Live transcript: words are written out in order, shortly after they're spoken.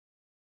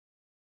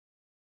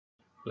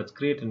Let's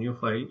create a new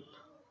file.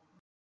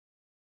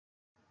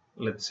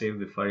 Let's save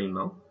the file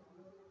now.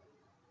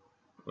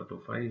 Go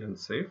to File and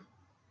Save.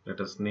 Let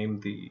us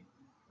name the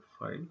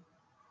file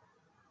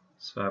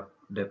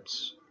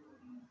SwapDepths.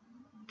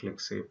 Click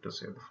Save to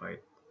save the file.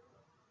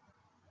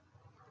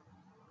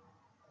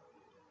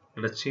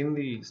 Let us change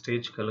the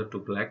stage color to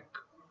black.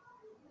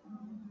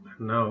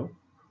 Now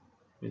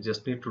we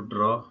just need to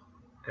draw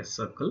a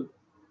circle.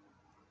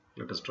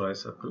 Let us draw a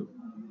circle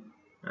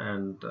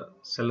and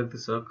select the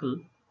circle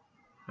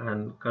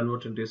and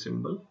convert into a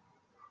symbol.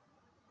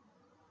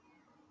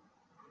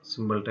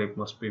 Symbol type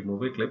must be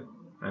MovieClip,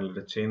 and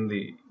let us change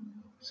the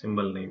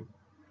symbol name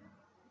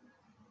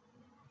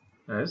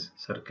as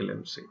Circle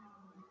MC.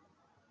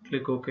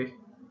 Click OK.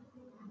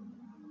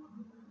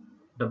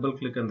 Double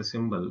click on the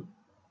symbol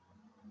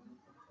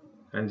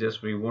and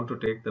just we want to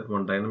take that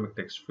one dynamic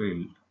text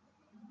field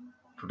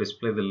to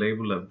display the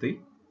label of the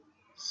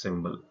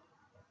symbol.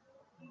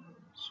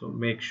 So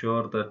make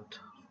sure that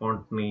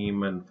font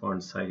name and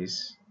font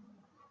size,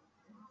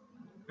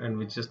 and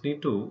we just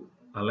need to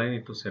align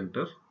it to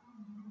center,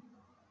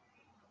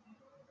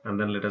 and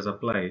then let us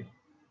apply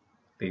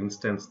the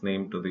instance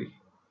name to the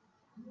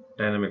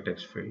dynamic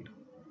text field.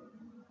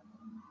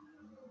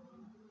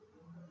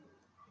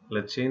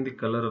 Let's change the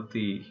color of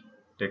the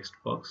text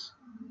box,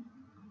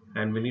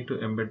 and we need to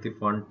embed the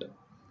font.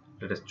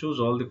 Let us choose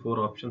all the 4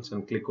 options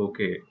and click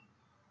OK.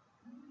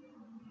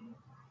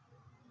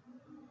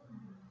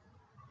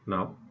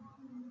 Now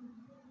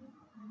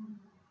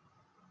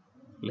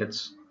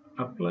let's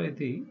apply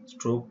the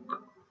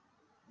stroke.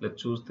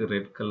 Let's choose the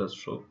red color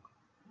stroke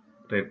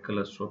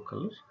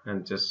color,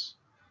 and just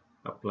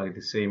apply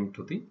the same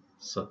to the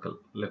circle.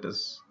 Let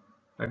us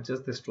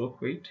adjust the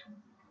stroke weight.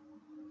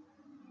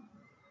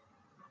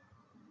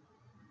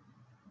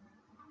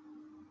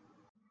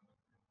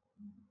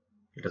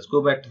 Let us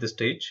go back to the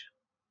stage.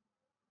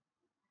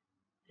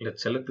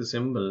 Let's select the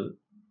symbol.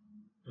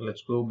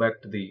 Let's go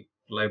back to the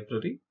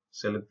library,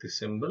 select the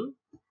symbol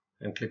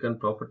and click on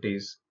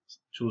Properties.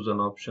 Choose an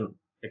option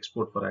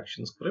Export for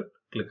ActionScript.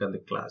 Click on the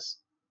class.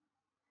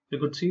 You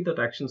could see that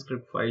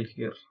ActionScript file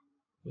here,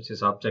 which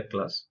is object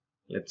class.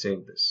 Let's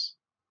save this.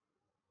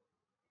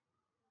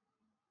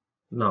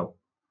 Now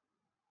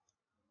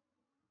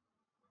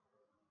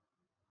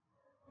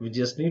we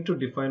just need to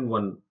define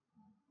one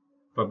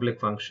public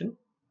function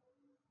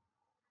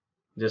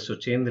just to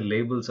change the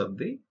labels of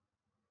the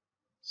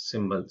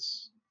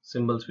symbols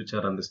which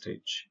are on the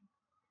stage.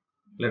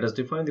 Let us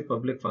define the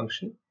public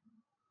function,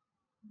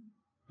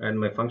 and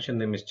my function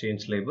name is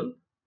change label.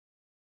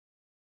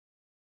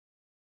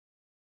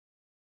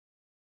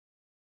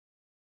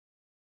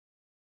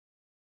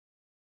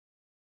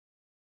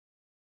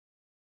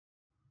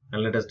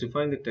 And let us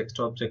define the text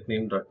object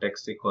name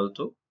 .text equal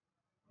to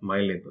my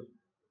label.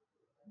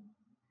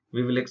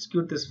 We will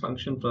execute this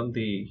function from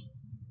the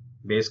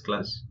base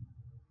class.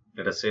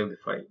 Let us save the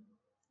file.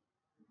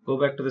 Go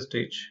back to the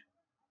stage,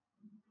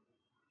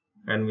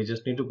 and we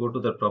just need to go to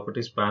the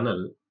properties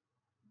panel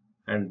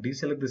and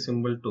deselect the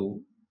symbol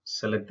to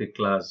select the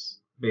class,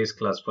 base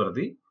class for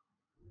the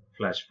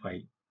Flash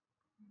file,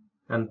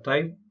 and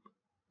type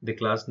the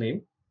class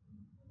name.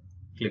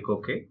 Click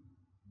OK.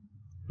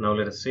 Now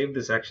let us save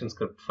this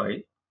ActionScript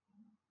file.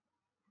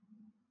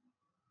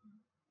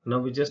 Now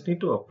we just need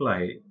to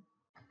apply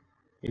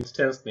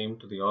instance name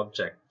to the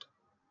object.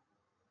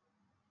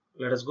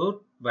 Let us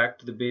go back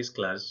to the base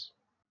class.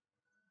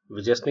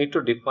 We just need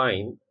to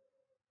define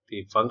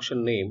the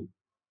function name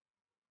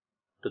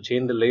to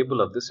change the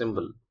label of the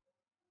symbol.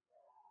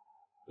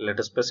 Let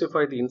us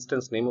specify the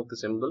instance name of the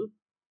symbol,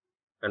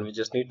 and we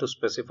just need to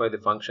specify the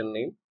function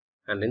name,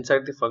 and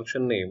inside the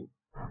function name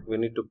we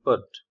need to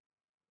put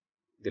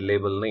the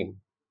label name.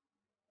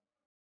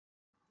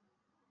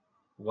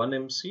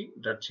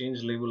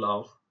 1mc.change label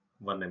of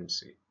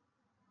 1mc.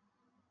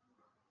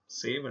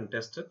 Save and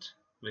test it.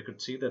 We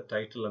could see the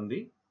title and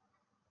the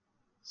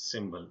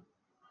symbol.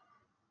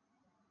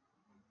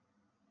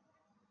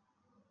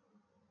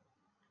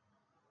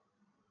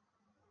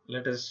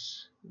 Let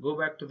us go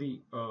back to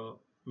the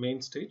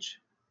main stage,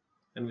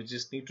 and we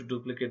just need to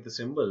duplicate the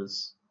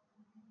symbols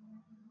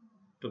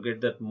to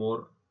get that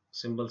more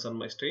symbols on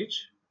my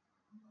stage.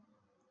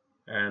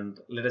 And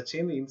let us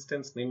change the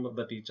instance name of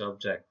that each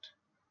object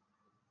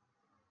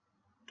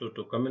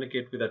to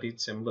communicate with that each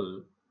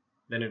symbol.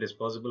 Then it is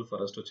possible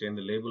for us to change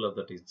the label of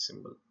that each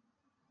symbol.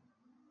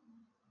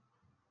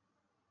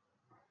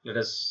 Let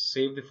us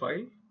save the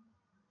file.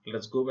 Let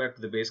us go back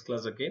to the base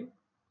class again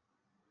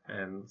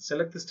and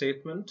select the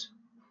statement,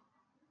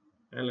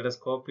 and let us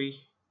copy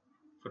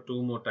for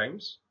 2 more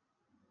times.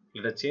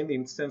 Let us change the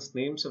instance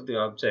names of the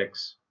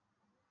objects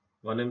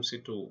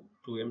 1mc to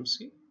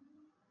 2mc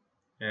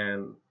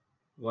and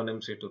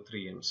 1mc to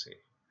 3mc.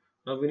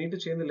 Now we need to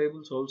change the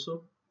labels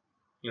also.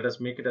 Let us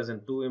make it as in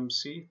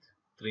 2mc,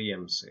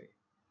 3mc.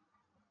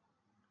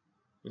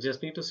 We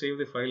just need to save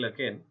the file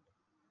again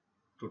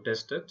to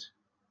test it.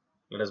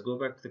 Let us go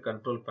back to the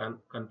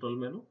control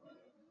menu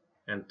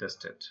and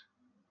test it.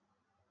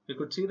 We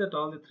could see that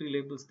all the 3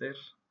 labels there,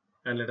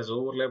 and let us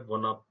overlap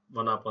one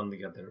up on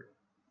the other.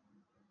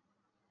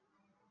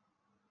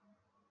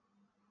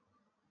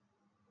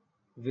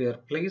 We are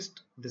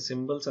placed the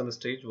symbols on the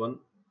stage one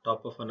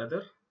top of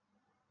another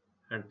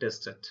and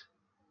test it.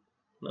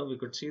 Now we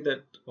could see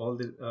that all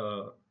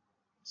the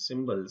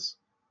symbols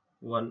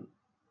one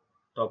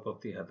top of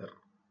the other.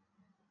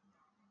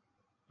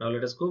 Now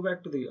let us go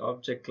back to the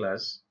object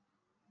class.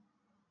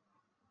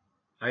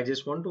 I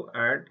just want to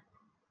add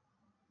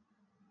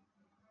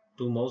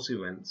two mouse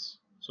events.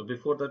 So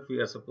before that we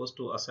are supposed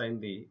to assign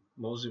the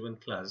mouse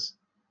event class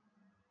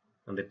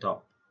on the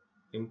top.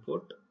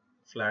 Import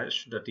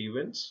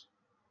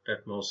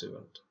flash.events.mouse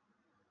event.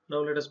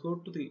 Now let us go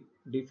to the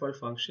default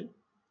function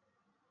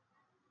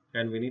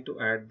and we need to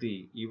add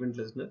the event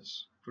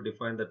listeners to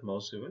define that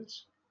mouse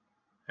events.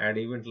 Add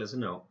event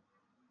listener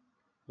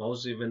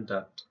mouse event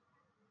dot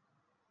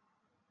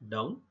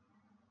down.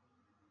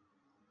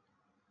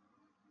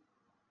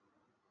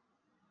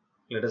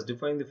 Let us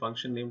define the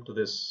function name to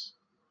this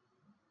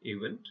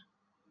event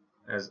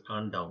as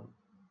onDown.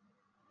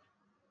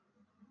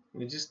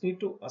 We just need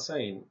to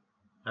assign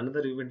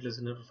another event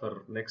listener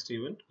for next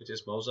event, which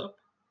is mouse up,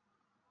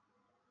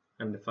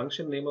 and the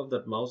function name of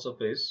that mouse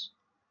up is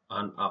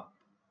onUp,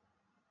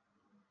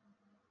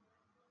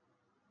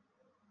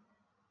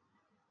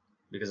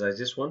 because I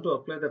just want to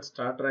apply that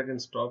start drag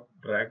and stop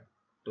drag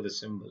to the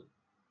symbol.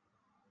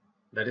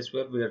 That is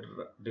where we are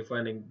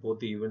defining both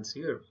the events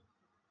here,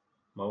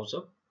 mouse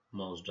up,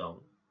 mouse down.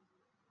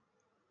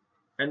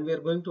 And we are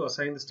going to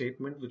assign the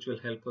statement which will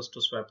help us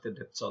to swap the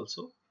depths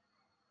also.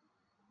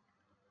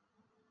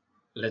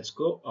 Let's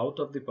go out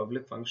of the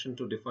public function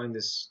to define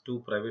these two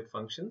private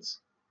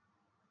functions.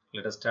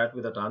 Let us start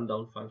with that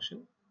onDown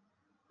function.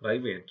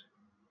 Private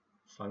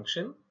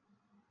function.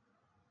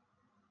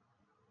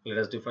 Let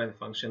us define the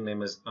function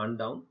name as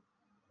onDown,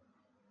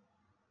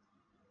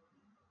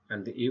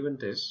 and the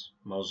event is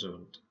mouse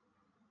event.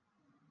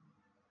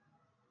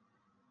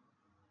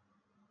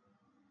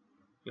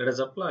 Let us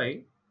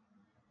apply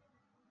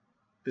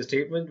the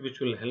statement which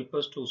will help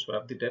us to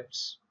swap the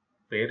depths.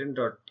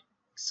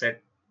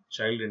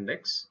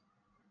 Parent.setChildIndex,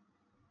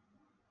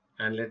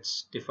 and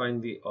let's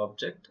define the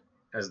object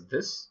as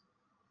this,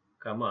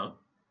 comma.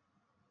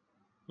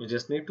 We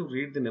just need to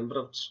read the number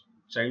of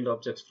child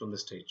objects from the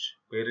stage.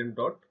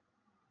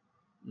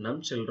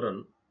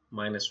 Parent.numChildren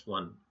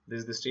 -1. This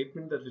is the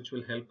statement that which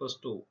will help us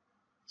to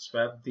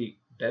swap the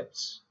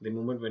depths the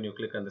moment when you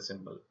click on the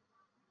symbol.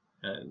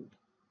 And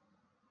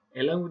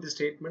along with the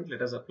statement,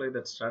 let us apply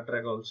that start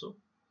drag also.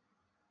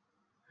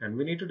 And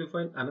we need to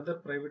define another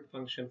private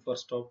function for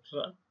stop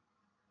drag.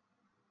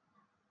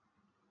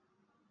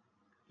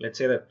 Let's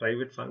say that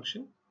private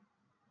function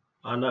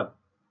onUp,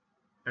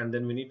 and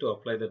then we need to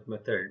apply that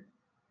method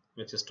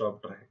which is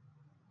stop drag,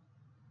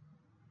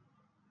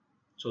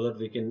 so that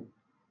we can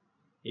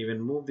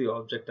even move the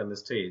object on the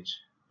stage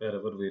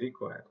wherever we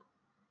require.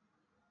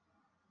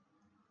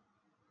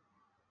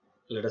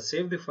 Let us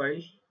save the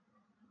file,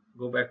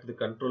 go back to the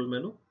control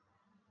menu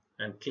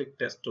and click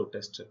test to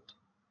test it.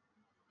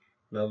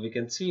 Now we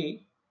can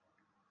see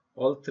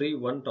all three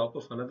one top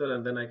of another,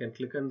 and then I can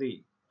click on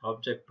the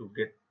object to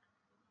get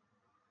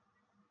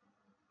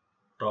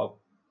top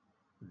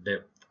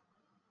depth.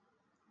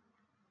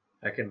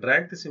 I can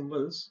drag the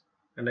symbols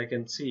and I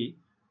can see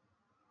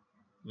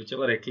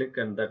whichever I click,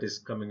 and that is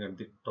coming at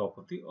the top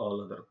of the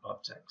all other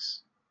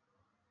objects.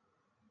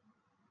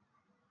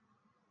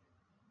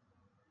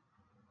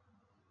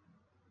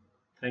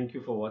 Thank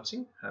you for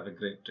watching. Have a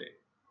great day.